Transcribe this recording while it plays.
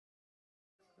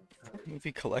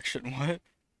Movie collection, what?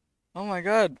 Oh my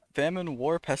god, famine,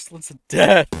 war, pestilence, and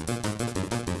death!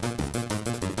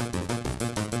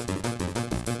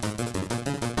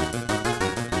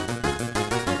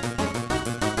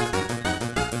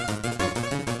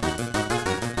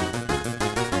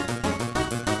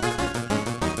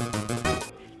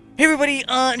 Hey everybody,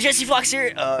 Jesse Fox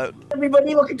here,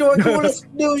 Everybody, welcome to our coolest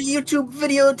new YouTube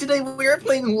video. Today we are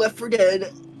playing Left 4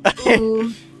 Dead.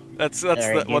 Ooh. that's What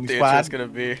the intro is gonna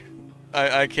be.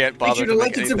 I can't Make bother sure to to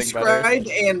make like and anything better. subscribe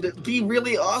and be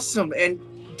really awesome and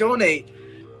donate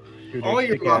Dude, all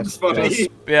your mom's money.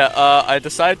 Yeah, I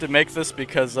decided to make this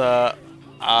because,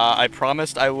 I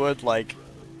promised I would, like,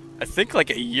 I think like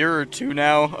a year or two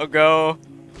now ago,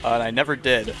 and I never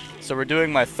did. So we're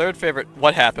doing my third favorite.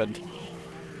 What happened?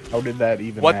 How did that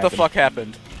even What happen? the fuck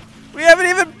happened? We haven't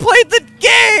even played the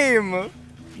game!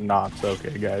 Nah, it's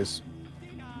okay, guys.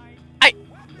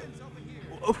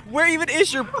 Where even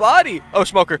is your body? Oh,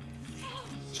 smoker.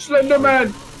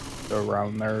 Slenderman!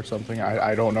 Around there or something.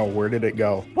 I don't know. Where did it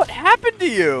go? What happened to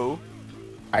you?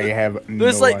 I have no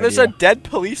There's like, idea. there's a dead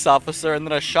police officer and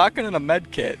then a shotgun and a med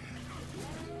kit.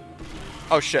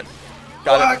 Oh shit.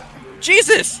 Got it.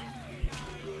 Jesus!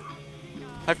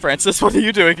 Hi Francis, what are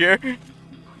you doing here?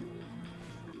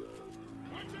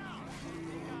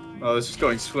 Oh, this is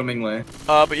going swimmingly.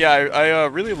 But yeah, I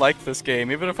really like this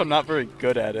game, even if I'm not very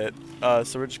good at it.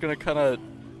 So we're just gonna kind of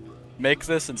make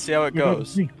this and see how it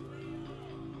goes. Dude,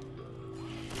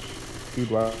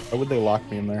 why would they lock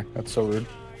me in there? That's so rude.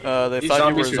 They These thought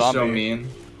you were a zombies are so zombie. mean.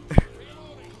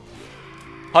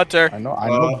 Hunter. I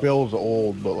know Bill's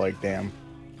old, but like, damn.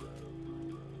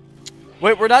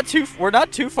 Wait, we're not too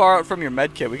far out from your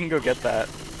med kit. We can go get that.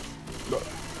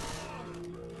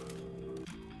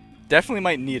 Definitely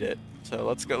might need it. So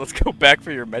let's go back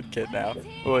for your med kit now.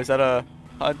 Oh, is that a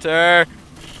Hunter?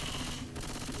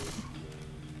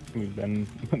 We've been.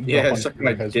 Yeah, the something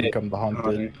hunter I has did it. become the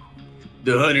hunted.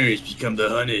 The hunter has become the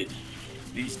hunted.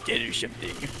 He's dead or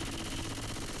something.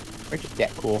 Make it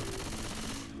that cool.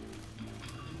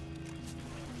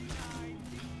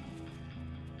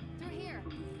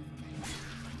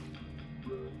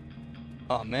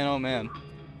 Oh man, oh man.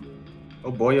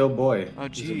 Oh boy, oh boy. Oh,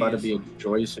 This is about to jeez. be a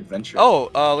joyous adventure. Oh,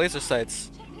 laser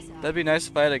sights. That'd be nice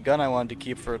if I had a gun I wanted to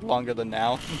keep for longer than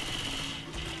now.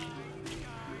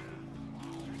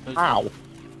 Ow.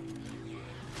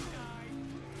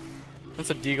 There's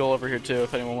a deagle over here too,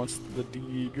 if anyone wants the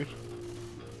deag.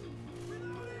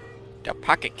 The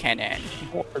pocket cannon.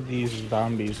 What are these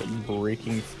zombies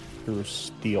breaking through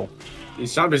steel?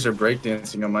 These zombies are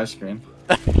breakdancing on my screen.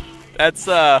 That's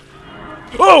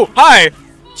Oh, hi!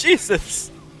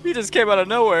 Jesus! He just came out of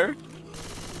nowhere.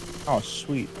 Oh,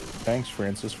 sweet. Thanks,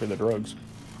 Francis, for the drugs.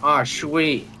 Ah,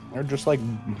 sweet. They're just like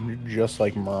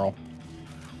Merle.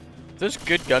 There's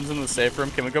good guns in the safe room.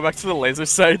 Can we go back to the laser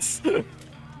sights?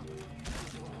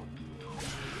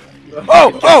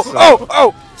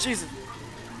 Oh! Jesus.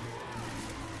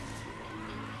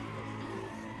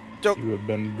 Don't. You have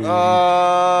been doomed.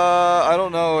 I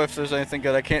don't know if there's anything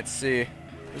good. I can't see.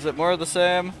 Is it more of the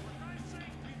same?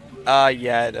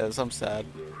 Yeah, it is. I'm sad.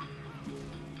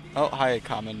 Oh, hi,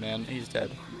 common man. He's dead.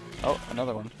 Oh,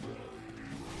 another one.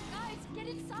 Guys, get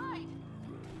inside.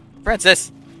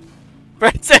 Francis!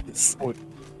 Francis!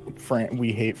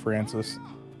 We hate Francis.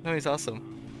 No, he's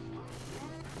awesome.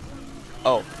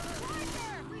 Oh.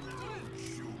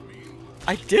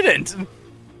 I didn't!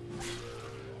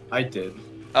 I did.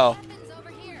 Oh. Weapons over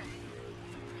here.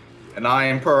 And I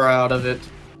am proud of it.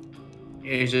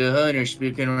 There's a hunter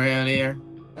speaking around here.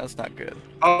 That's not good.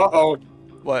 Uh-oh.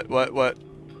 What?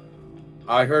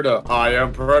 I heard a I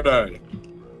am proud.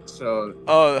 So,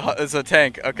 Oh, it's a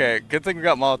tank. Okay, good thing we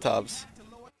got Molotovs.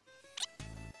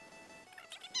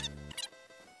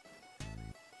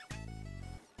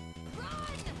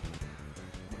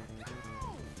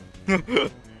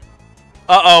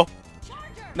 Uh-oh.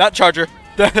 Not Charger.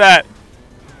 That.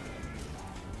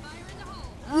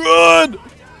 Run!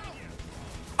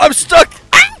 I'm stuck!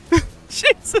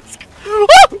 Jesus!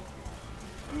 Woo!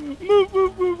 Move!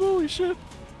 Holy shit!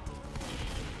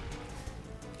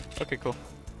 Okay, cool.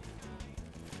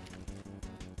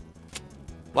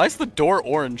 Why is the door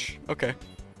orange? Okay.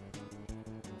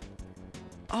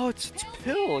 Oh, it's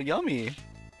pill. Yummy.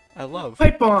 I love.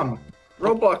 pipe bomb.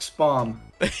 Roblox bomb.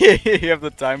 You have the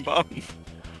time bomb.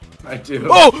 I do.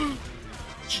 Oh!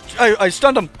 I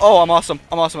stunned him. Oh, I'm awesome.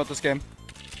 I'm awesome at this game.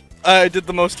 I did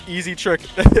the most easy trick.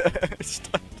 I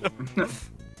stunned him.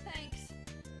 Thanks.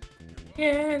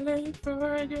 Yeah,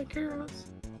 for the girls.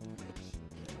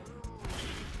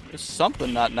 There's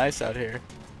something not nice out here.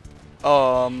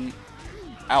 Ow.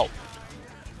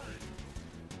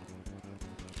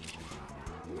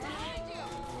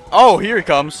 Oh, here he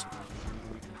comes.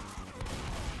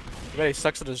 I bet he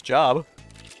sucks at his job.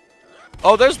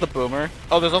 Oh, there's the boomer.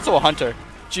 Oh, there's also a hunter.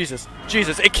 Jesus.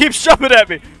 Jesus. It keeps jumping at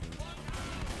me.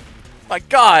 My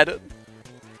God.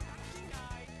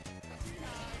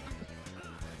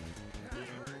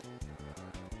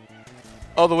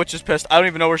 Oh, the witch is pissed. I don't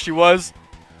even know where she was.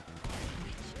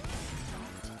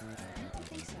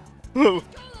 Run!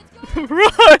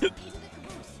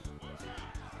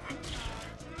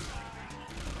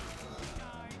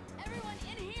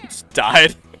 Just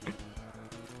died.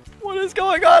 What is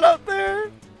going on out there?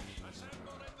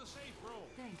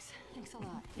 Thanks. Thanks a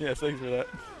lot. Yeah, thanks for that.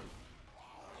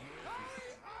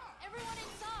 Everyone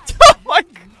inside. Oh my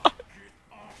God!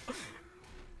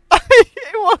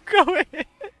 It won't go in.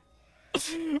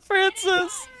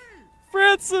 Francis!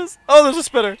 Francis! Oh, there's a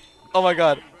spitter. Oh my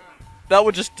God. That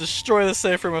would just destroy the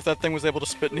safe room if that thing was able to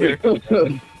spit in here.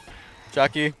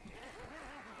 Jockey.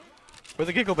 Where's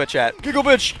the Giggle Bitch at? Giggle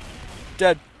Bitch!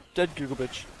 Dead. Dead Giggle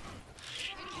Bitch.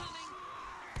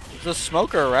 There's a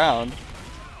smoker around.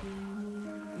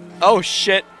 Oh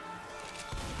shit.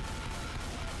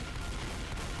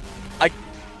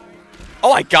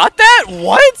 Oh, I got that?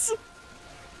 What?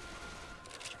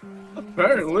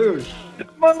 Apparently.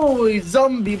 Holy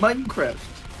zombie Minecraft.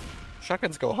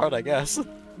 Shotguns go hard, I guess.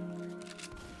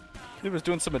 He was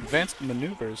doing some advanced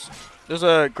maneuvers. There's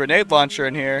a grenade launcher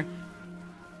in here.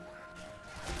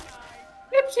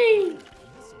 Oopsie.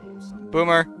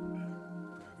 Boomer.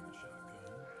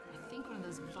 I think one of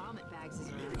those vomit bags is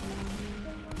here.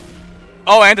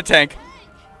 Oh, and a tank.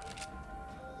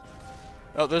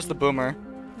 Oh, there's the boomer.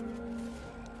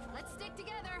 Let's stick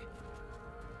together.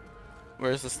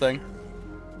 Where's this thing?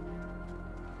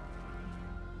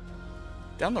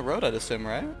 Down the road, I'd assume,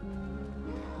 right?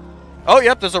 Oh,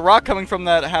 yep, there's a rock coming from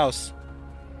that house.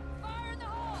 Fire in the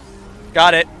hole.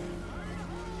 Got it.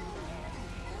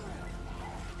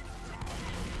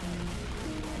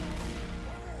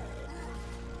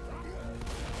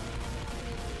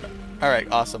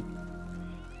 Alright, awesome.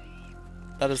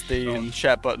 That is the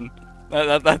chat button.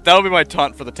 That'll be my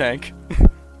taunt for the tank.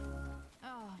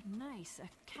 Oh, nice. A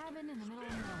cabin in the middle of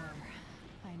nowhere.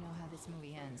 I know how this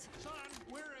movie ends. Son,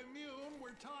 we're immune, we're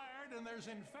tired, and there's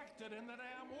infected in the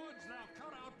damn woods. Now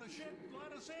cut out the shit and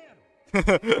let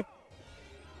us in.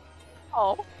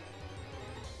 Oh.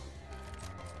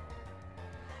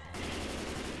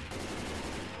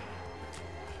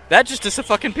 That just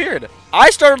dis-fucking-peared.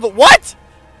 I started the- what?!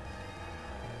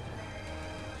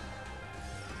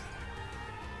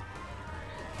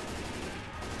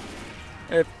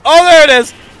 Oh, there it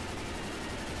is!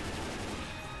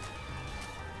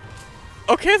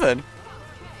 Okay then.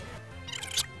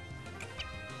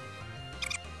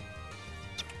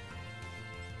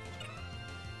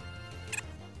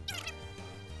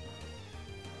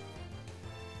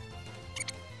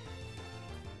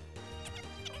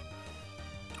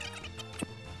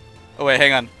 Oh wait,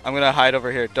 hang on. I'm gonna hide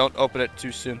over here. Don't open it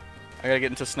too soon. I gotta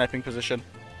get into sniping position.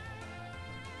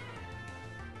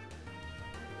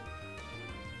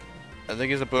 I think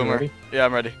he's a boomer. ready? Yeah,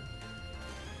 I'm ready.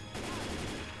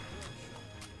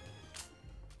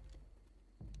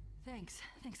 Thanks.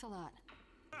 Thanks a lot.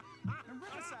 And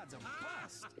Riverside's a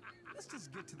bust. Let's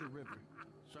just get to the river.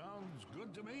 Sounds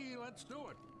good to me. Let's do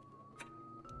it.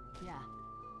 Yeah.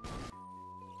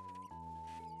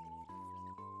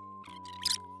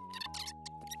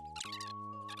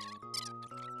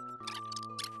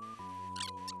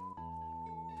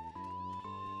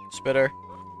 Spitter.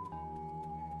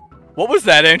 What was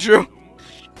that, Andrew?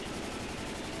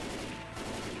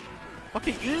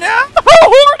 Okay, no!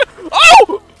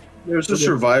 Oh! There's a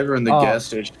survivor in the Oh. gas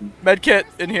station. Medkit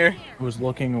in here. I was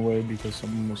looking away because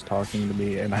someone was talking to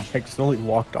me, and I accidentally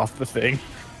walked off the thing.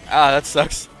 Ah, that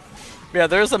sucks. Yeah,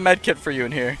 there's a medkit for you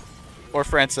in here. Or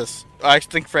Francis. I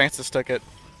think Francis took it.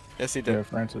 Yes, he Yeah, did.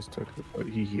 Francis took it, but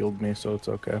he healed me, so it's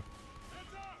okay.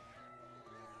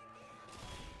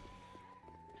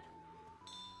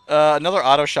 Another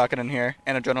auto shotgun in here.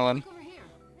 And adrenaline. Over here.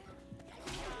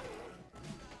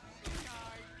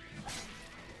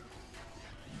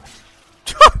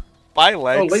 By Oh,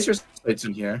 legs. laser sights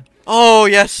in here. Oh,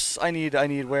 yes. I need.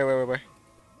 Where?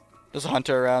 There's a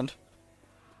hunter around.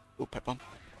 Ooh, pipe bomb.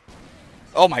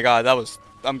 Oh my god, that was...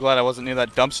 I'm glad I wasn't near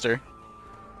that dumpster.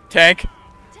 Tank.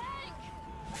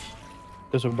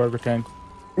 There's a burger tank.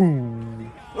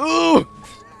 Ooh!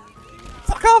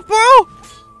 Fuck off, bro!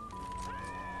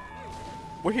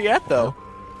 Where he at, though?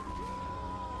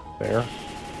 There.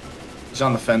 He's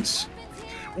on the fence.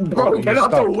 Bro, get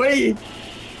out the stuck. way!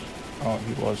 Oh,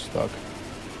 he was stuck.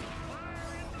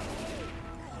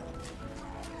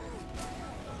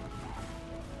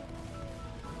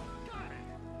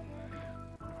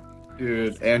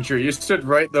 Dude, Andrew, you stood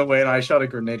right the way and I shot a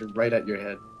grenade right at your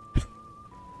head.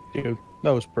 Dude, that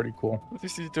was pretty cool. What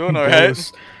is he doing,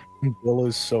 alright? Bill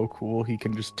is so cool. He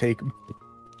can just take.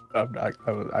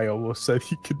 I almost said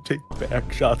he can take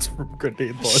back shots from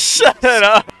grenade launchers. Shut it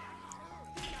up!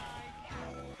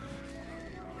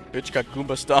 Bitch got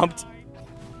Goomba stomped.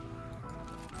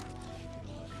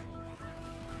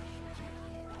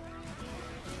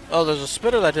 Oh, there's a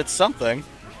spitter that did something.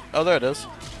 Oh, there it is.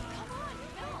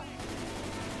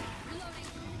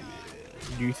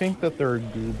 Do you think that there are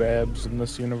goobabs in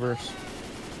this universe?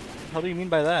 How do you mean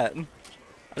by that?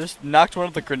 I just knocked one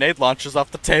of the grenade launchers off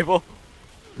the table.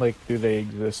 Like, do they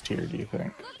exist here, do you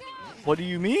think? What do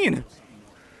you mean?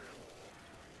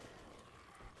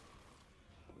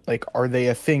 Like, are they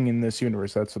a thing in this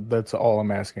universe? That's all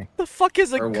I'm asking. The fuck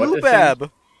is a Or what a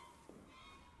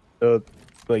goobab?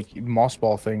 Like, moss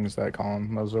ball things that call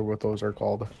them. Those are what those are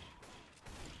called.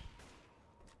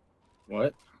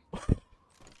 What?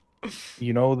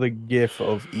 You know the gif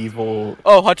of evil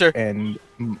Oh, Hunter. and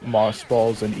moss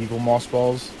balls and evil moss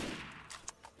balls?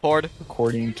 Horde.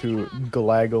 According to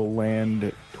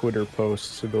Galagoland Twitter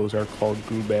posts, those are called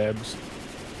goobabs.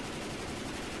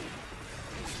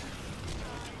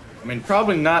 I mean,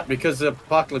 probably not because the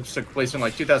apocalypse took place in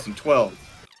like 2012.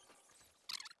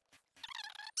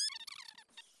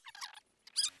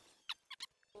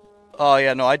 Oh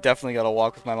yeah, no, I definitely gotta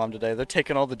walk with my mom today. They're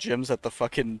taking all the gyms at the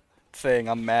fucking thing.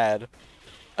 I'm mad.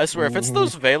 I swear, if it's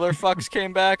those Valor fucks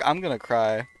came back, I'm gonna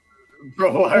cry.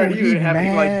 Bro, why are you you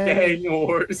having like mad? gang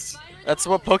wars? That's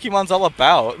what Pokemon's all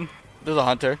about. There's a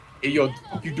Hunter. Hey, yo,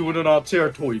 what you doing in our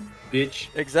territory, bitch?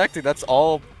 Exactly, that's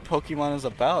all Pokemon is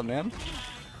about, man.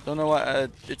 Don't know why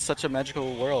it's such a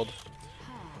magical world.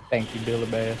 Thank you, Billy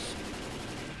Bass.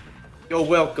 You're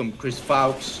welcome, Chris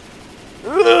Fawkes.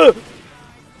 Ugh!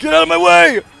 Get out of my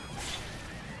way!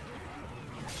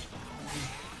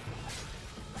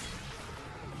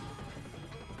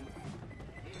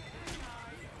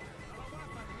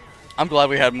 I'm glad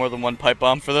we had more than one pipe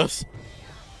bomb for this.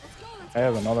 I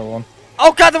have another one.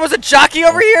 Oh god, there was a jockey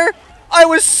over here! I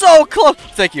was so close!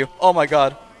 Thank you. Oh my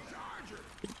god.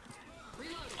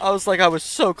 I was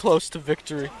so close to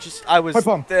victory. I was Pipe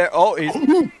bomb. there. Oh, he's...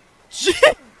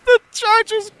 The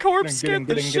Charger's corpse Get in, scared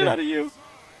the get in, get shit in. out of you.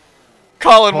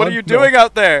 Colin, what are Colin, you no. doing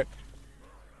out there?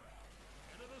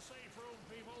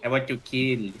 I want to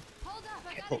kill. Hold up,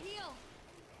 I gotta heal.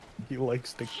 He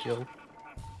likes to kill.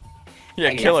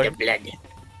 Yeah, killer. blood.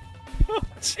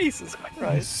 Jesus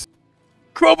Christ.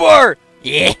 Crowbar!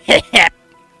 Yeah.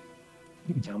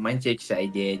 Someone's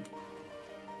excited.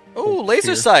 Oh,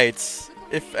 laser Here. sights.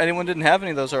 If anyone didn't have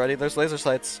any of those already, there's laser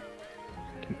sights.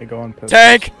 Can they go on pistols?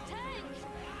 Tank!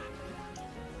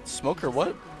 Smoker,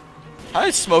 what? Hi,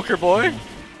 Smoker boy.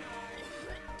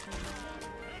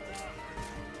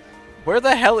 Where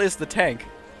the hell is the tank?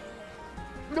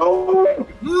 No!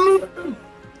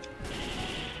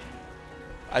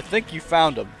 I think you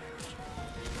found him.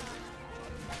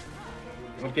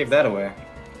 What gave that away?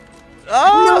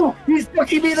 Oh! No! He's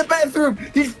fucking me in the bathroom!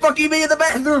 He's fucking me in the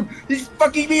bathroom! He's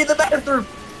fucking me in the bathroom!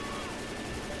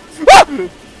 Ah!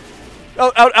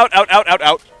 Out, out, out, out, out, out,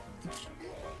 out.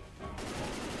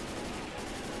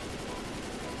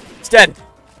 It's dead.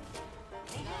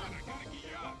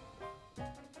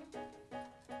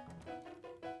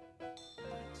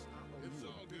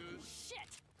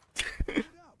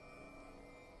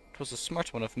 It was a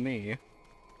smart one of me.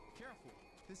 Careful,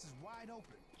 this is wide open.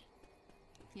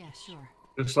 Yeah, sure.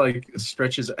 Just like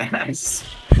stretches ass.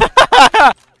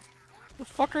 The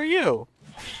fuck are you?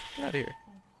 Get out of here.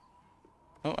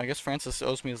 Oh, I guess Francis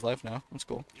owes me his life now. That's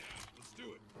cool. Let's do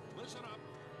it. Listen up.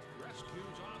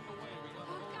 Rescue's on the way. We got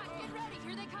Oh god, get ready,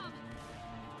 here they come.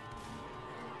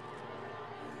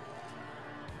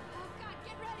 Oh god,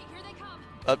 get ready, here they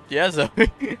come. Yeah, Zoe.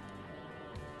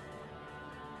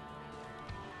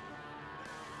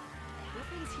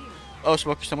 Weapons here. Oh,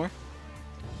 Smoker somewhere.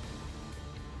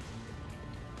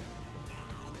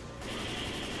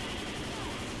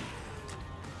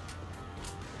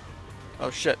 Oh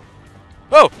shit.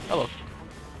 Oh, hello.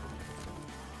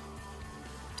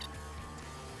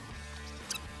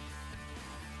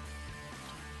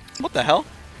 What the hell?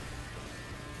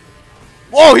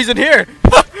 Whoa, he's in here!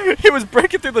 He was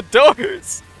breaking through the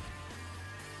doors!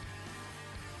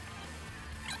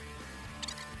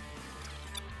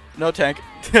 No tank.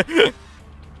 It's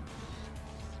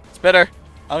better.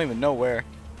 I don't even know where.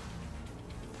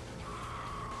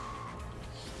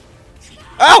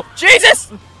 Oh,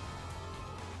 Jesus!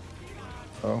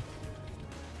 Oh.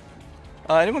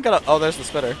 Anyone got a... Oh, there's the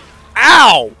spitter.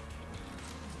 Ow!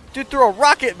 Dude threw a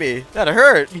rock at me. That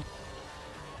hurt.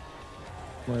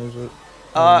 Where is it?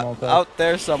 Out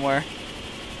there somewhere.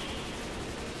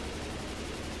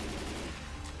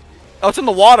 Oh, it's in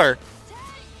the water.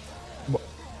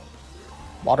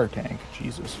 Water tank.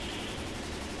 Jesus.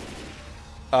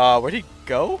 Where'd he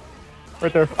go?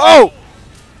 Right there. Oh!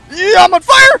 Yeah, I'm on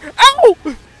fire! Ow!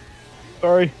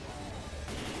 Sorry.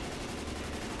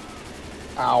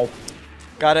 Ow.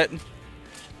 Got it.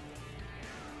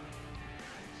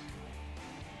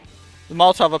 The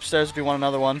Molotov upstairs if you want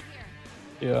another one.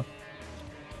 Yeah.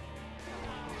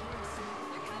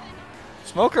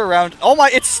 Smoker around. Oh my,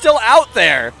 it's still out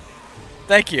there!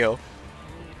 Thank you.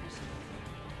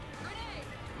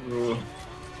 Ugh.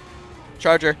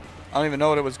 Charger. I don't even know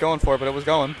what it was going for, but it was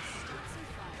going.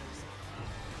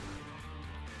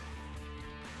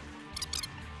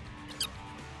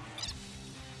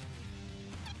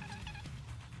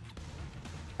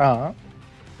 I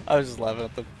was just laughing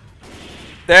at the...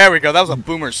 There we go. That was a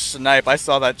boomer snipe. I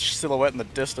saw that silhouette in the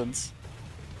distance.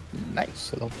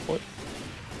 Nice little boy.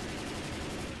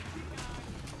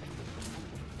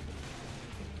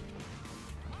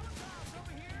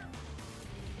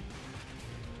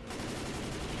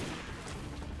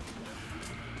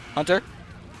 Hunter?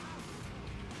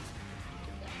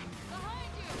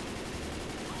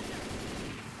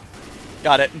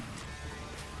 Got it.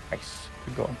 Nice.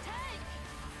 Good going.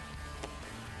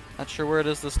 Not sure where it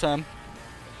is this time.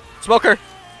 Smoker!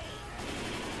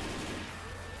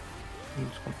 I'm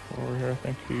just gonna go over here, I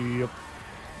think. Yep.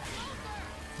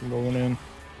 I'm going in.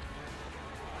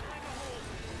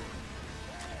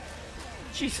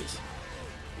 Jesus.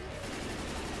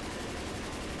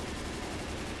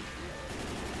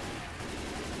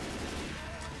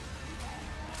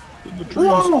 In the trees.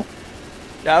 Whoa!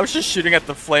 Yeah, I was just shooting at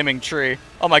the flaming tree.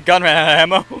 Oh, my gun ran out of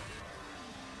ammo.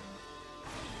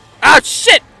 Ah,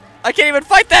 shit! I can't even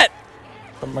fight that!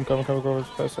 Come on,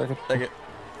 just a second. Take it.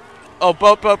 Oh,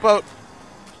 boat.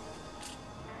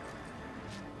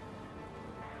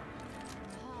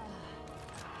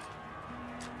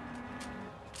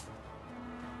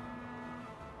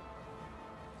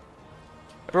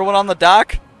 Everyone on the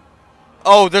dock?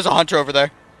 Oh, there's a hunter over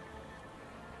there.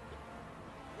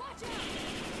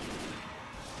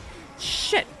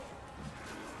 Shit.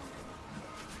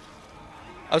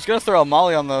 I was gonna throw a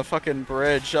molly on the fucking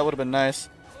bridge. That would have been nice.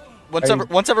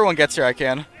 Once everyone gets here, I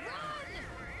can.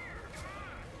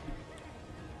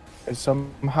 I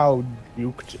somehow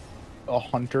juked a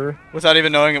hunter. Without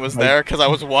even knowing it was there, because I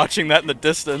was watching that in the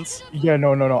distance. Yeah,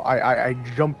 no. I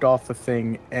jumped off the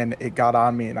thing and it got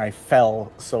on me and I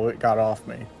fell, so it got off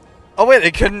me. Oh wait,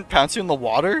 it couldn't pounce you in the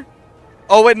water?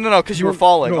 Oh wait, no, because you were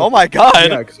falling. No. Oh my god!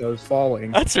 Yeah, because I was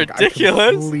falling. That's Like, ridiculous.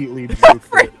 I completely juked it.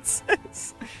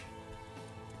 Francis!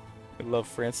 I love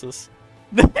Francis.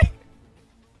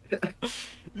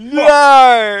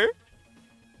 Yar!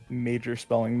 Major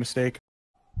spelling mistake.